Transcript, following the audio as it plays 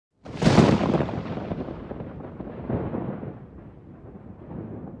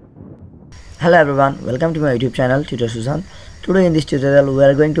Hello everyone, welcome to my YouTube channel Tutor Sushant. Today in this tutorial we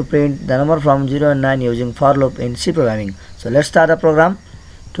are going to print the number from 0 and 9 using for loop in C programming. So let's start the program.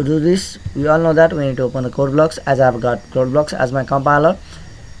 To do this, we all know that we need to open the code blocks, as I have got code blocks as my compiler.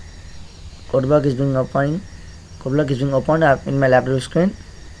 Code block is being opened in my laptop screen.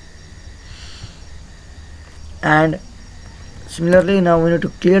 And similarly, now we need to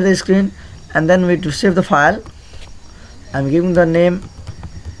clear the screen and then we need to save the file. I'm giving the name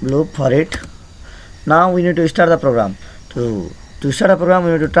loop for it. Now we need to start the program. To start the program,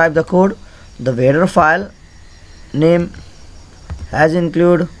 we need to type the code. The header file name has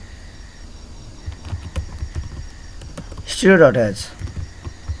include stereo.h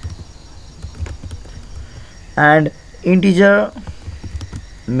and integer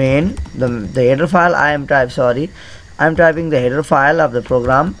main. The header file I'm typing the header file of the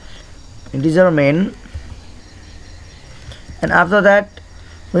program, integer main, and after that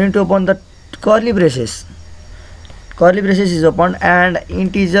we need to open the curly braces. Curly braces is opened and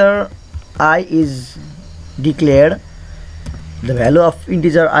integer I is declared. The value of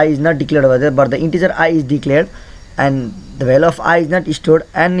integer I is not declared over there, but the integer I is declared and the value of I is not stored.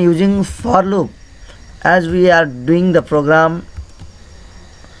 And using for loop, as we are doing the program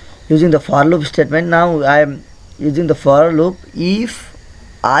using the for loop statement, now I am using the for loop. If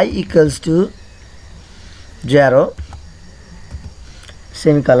I equals to 0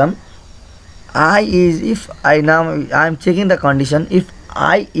 semicolon, I is, if I am checking the condition, if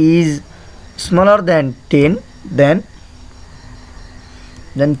I is smaller than 10, then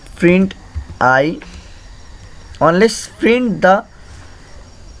print I, unless print the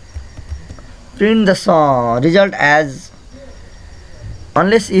result as,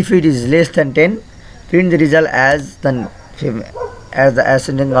 unless if it is less than 10, print the result as the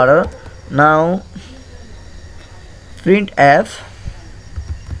ascending order. Now print f,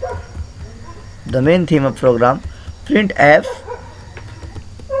 the main theme of program, print f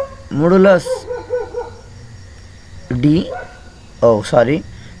modulus d, oh sorry,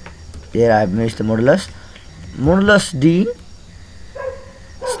 here I have missed the modulus d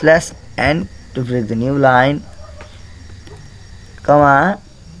slash n to break the new line, comma,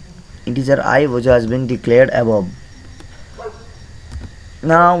 integer I which has been declared above.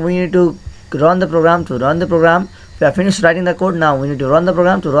 Now we need to run the program. To run the program, we have finished writing the code. Now we need to run the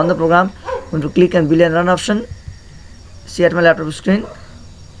program. To run the program, we need to click on build and run option. See at my laptop screen,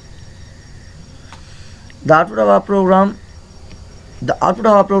 the output of our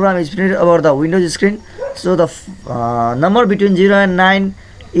program is printed over the Windows screen. So the number between 0 and 9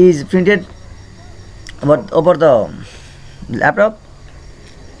 is printed over the laptop.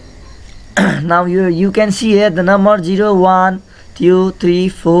 Now you can see here the number 0, 1, 2, 3,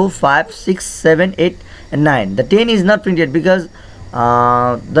 4, 5, 6, 7, 8 and 9. The 10 is not printed because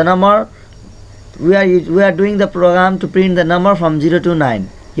the number we are doing the program to print the number from 0 to 9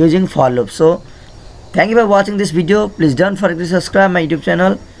 using for loop. So thank you for watching this video. Please don't forget to subscribe my YouTube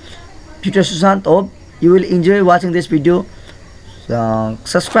channel Tutor Sushant. Hope you will enjoy watching this video.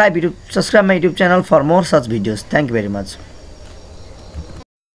 Subscribe my YouTube channel for more such videos. Thank you very much.